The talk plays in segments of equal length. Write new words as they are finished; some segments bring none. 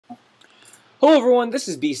Hello everyone, this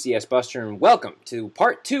is BCS Buster and welcome to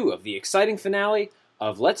part 2 of the exciting finale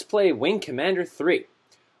of Let's Play Wing Commander 3.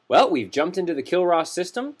 Well, we've jumped into the Kilrah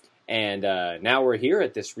system and now we're here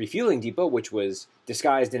at this refueling depot which was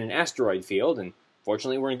disguised in an asteroid field, and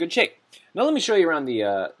fortunately we're in good shape. Now let me show you around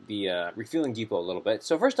the refueling depot a little bit.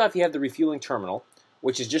 So first off, you have the refueling terminal,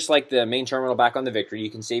 which is just like the main terminal back on the Victory.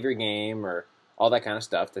 You can save your game or all that kind of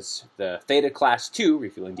stuff. That's the Theta Class 2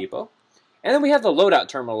 refueling depot. And then we have the loadout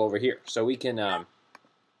terminal over here, so we can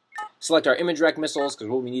select our image rec missiles, because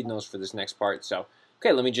we'll be needing those for this next part. So,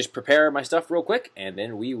 okay, let me just prepare my stuff real quick, and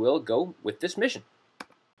then we will go with this mission.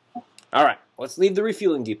 Alright, let's leave the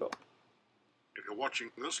refueling depot. If you're watching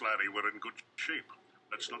this, laddie, we're in good shape.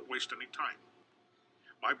 Let's not waste any time.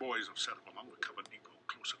 My boys have set up an undercover depot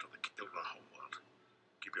closer to the Kilrah homeworld.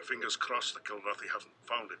 Keep your fingers crossed the Kilrathi haven't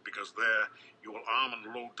found it, because there you will arm and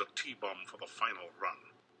load the T-bomb for the final run.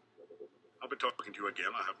 I'll be talking to you again,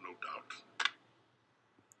 I have no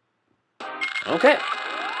doubt. Okay,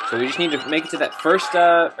 so we just need to make it to that first,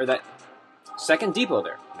 or that second depot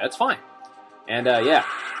there. That's fine. And, yeah,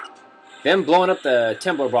 them blowing up the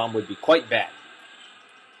Temblor Bomb would be quite bad.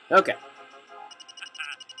 Okay.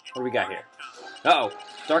 What do we got here? Uh-oh,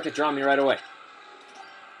 Dark draw me right away.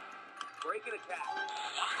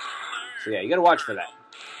 So, yeah, you gotta watch for that.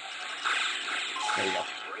 There you go.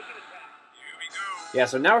 Yeah,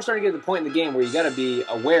 so now we're starting to get to the point in the game where you got to be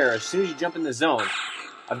aware as soon as you jump in the zone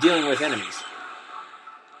of dealing with enemies.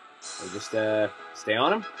 So just stay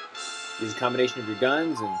on them, use a combination of your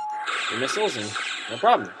guns and your missiles, and no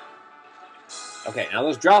problem there. Okay, now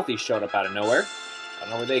those Kilrathi showed up out of nowhere. I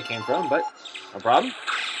don't know where they came from, but no problem.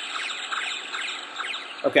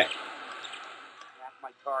 Okay. That's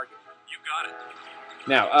my target. You got it.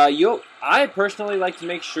 Now, I personally like to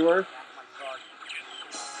make sure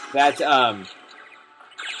that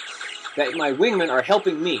that my wingmen are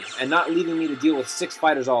helping me and not leaving me to deal with 6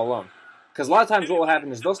 fighters all alone. Because a lot of times what will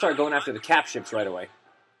happen is they'll start going after the cap ships right away.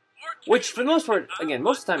 Which, for the most part, again,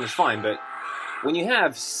 most of the time is fine, but when you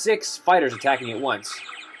have 6 fighters attacking at once,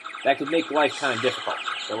 that could make life kind of difficult.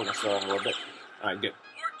 So we're going to slow down a little bit. Alright, good.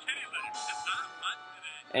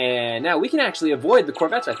 And now we can actually avoid the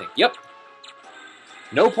Corvettes, I think. Yep.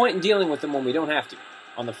 No point in dealing with them when we don't have to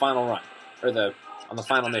on the final run. Or on the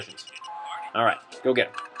final missions. Alright, go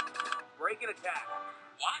get them. Break and attack.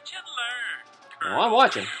 Watch and learn. Oh, I'm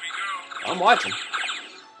watching. I'm watching.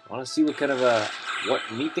 I want to see what kind of what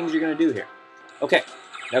neat things you're going to do here. Okay.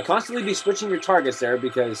 Now constantly be switching your targets there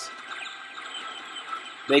because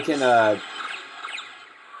they can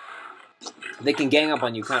gang up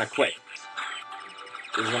on you kind of quick.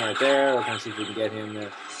 There's one right there. We're going to see if we can get him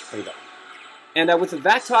there. There we go. And with the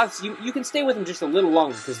Vatoths, you can stay with them just a little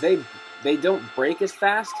longer because they don't break as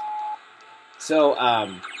fast. So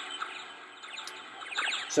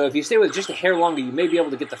So if you stay with just a hair longer, you may be able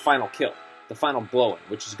to get the final kill, the final blow-in,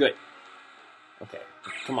 which is good. Okay,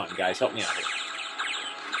 come on, guys, help me out here.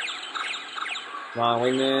 Come on,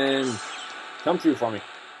 wingman, come through for me.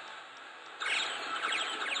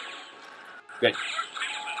 Good.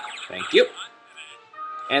 Thank you.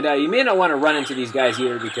 And you may not want to run into these guys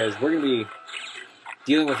either because we're going to be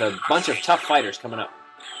dealing with a bunch of tough fighters coming up.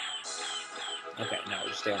 Okay, now we'll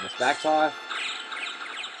just stay on this back top.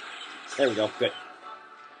 There we go, good.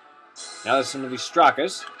 Now there's some of these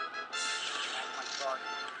Strakas.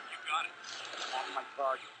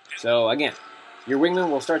 So again, your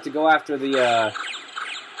wingmen will start to go after the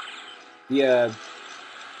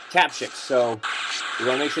cap ships. So we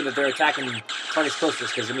want to make sure that they're attacking targets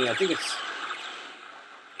closest, because I mean I think it's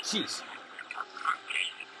jeez.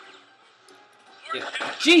 Yeah.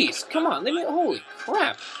 Jeez, come on, holy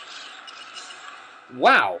crap.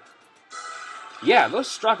 Wow. Yeah, those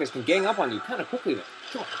Strakas can gang up on you kind of quickly though.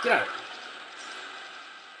 Come on, get out of there.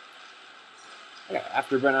 I have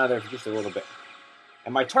to run out of there for just a little bit.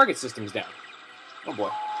 And my target system's down. Oh boy.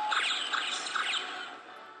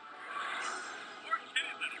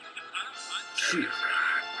 Jeez.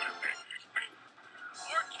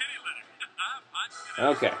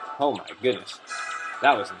 Okay. Oh my goodness.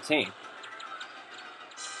 That was insane.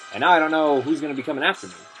 And now I don't know who's going to be coming after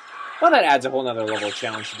me. Well, that adds a whole nother level of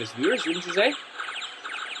challenge to this, viewers, wouldn't you say?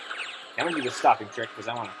 I'm going to do the stopping trick because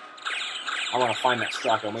I want to find that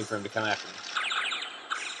Straka and wait for him to come after me.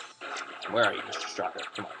 Where are you, Mr. Straka?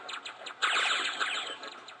 Come on.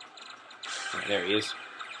 Right, there he is.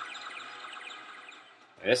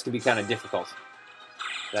 Yeah, this could be kind of difficult.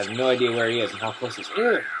 I have no idea where he is and how close he is.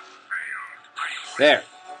 Ugh. There.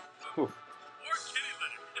 Whew.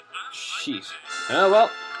 Jeez. Oh, well.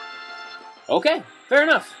 Okay, fair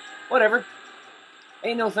enough. Whatever.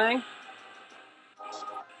 Ain't no thing.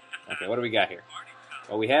 Okay, what do we got here?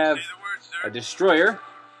 Well, we have a destroyer,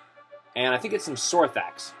 and I think it's some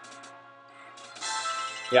Sorthax.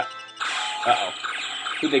 Yeah. Uh-oh.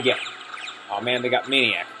 Who'd they get? Oh, man, they got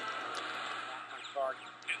Maniac.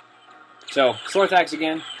 So, Sorthax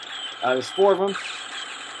again. There's 4 of them.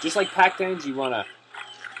 Just like Pac-Tans, you want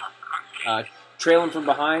to trail them from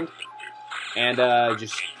behind and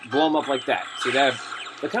just blow them up like that. See, they're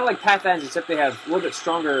kind of like Pac-Tans, except they have a little bit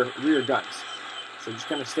stronger rear guns. So just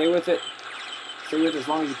kind of stay with it. Stay with it as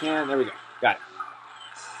long as you can. There we go. Got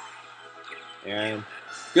it. And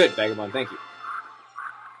good, Vagabond. Thank you.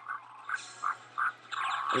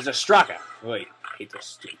 There's a Straka. Wait, I hate those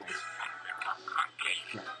stupid things.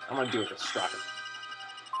 I'm going to deal with this Straka.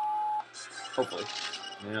 Hopefully.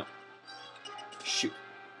 No. Shoot.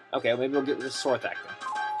 Okay, well, maybe we'll get this Sorthac then.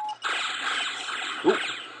 Ooh.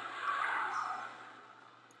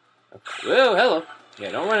 Okay. Whoa, hello.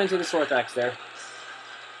 Yeah, don't run into the Sorthax there.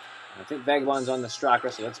 I think Vagabond's on the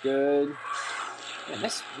Straka, so that's good. Man,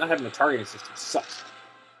 this not having a targeting system sucks.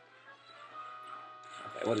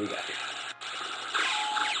 Okay, what do we got here?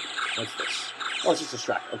 What's this? Oh, it's just a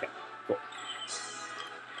Straka. Okay, cool.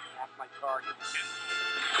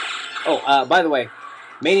 Oh, by the way,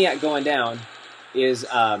 Maniac going down is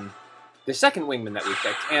the second wingman that we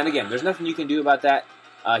picked. And again, there's nothing you can do about that.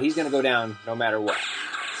 He's going to go down no matter what.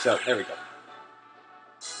 So, there we go.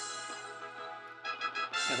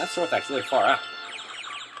 Man, that Sorthac's really far out.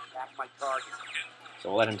 So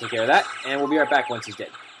we'll let him take care of that, and we'll be right back once he's dead.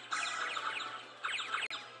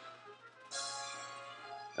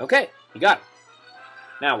 Okay, you got him.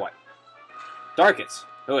 Now what? Darkets.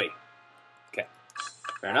 Hooey. Okay.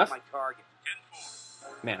 Fair enough.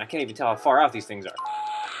 Man, I can't even tell how far out these things are.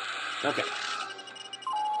 Okay.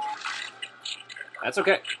 That's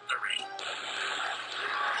okay.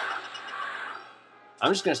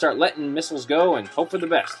 I'm just going to start letting missiles go and hope for the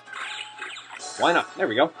best. Why not? There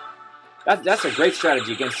we go. That's a great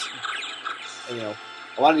strategy against, you know,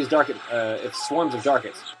 a lot of these swarms of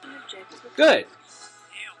Darkets. Good.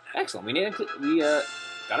 Excellent. We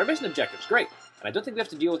got our mission objectives. Great. And I don't think we have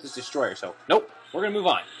to deal with this destroyer, so nope. We're going to move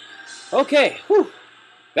on. Okay. Whew.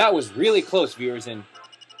 That was really close, viewers, and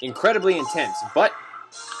incredibly intense, but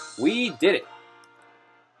we did it.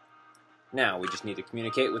 Now, we just need to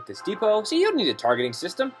communicate with this depot. See, you don't need a targeting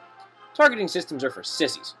system. Targeting systems are for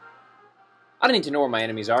sissies. I don't need to know where my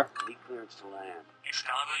enemies are. Clearance to land.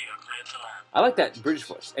 Excalibur, you're clear to land. I like that British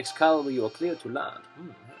voice. Excalibur, you are clear to land.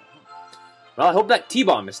 Well, I hope that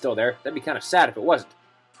T-bomb is still there. That'd be kind of sad if it wasn't.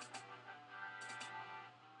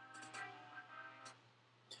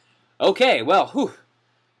 Okay, well, whew.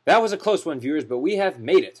 That was a close one, viewers, but we have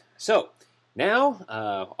made it. So,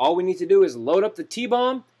 now, all we need to do is load up the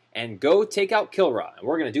T-bomb and go take out Kilrah. And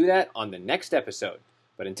we're going to do that on the next episode.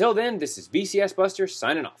 But until then, this is BCS Buster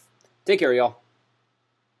signing off. Take care, y'all.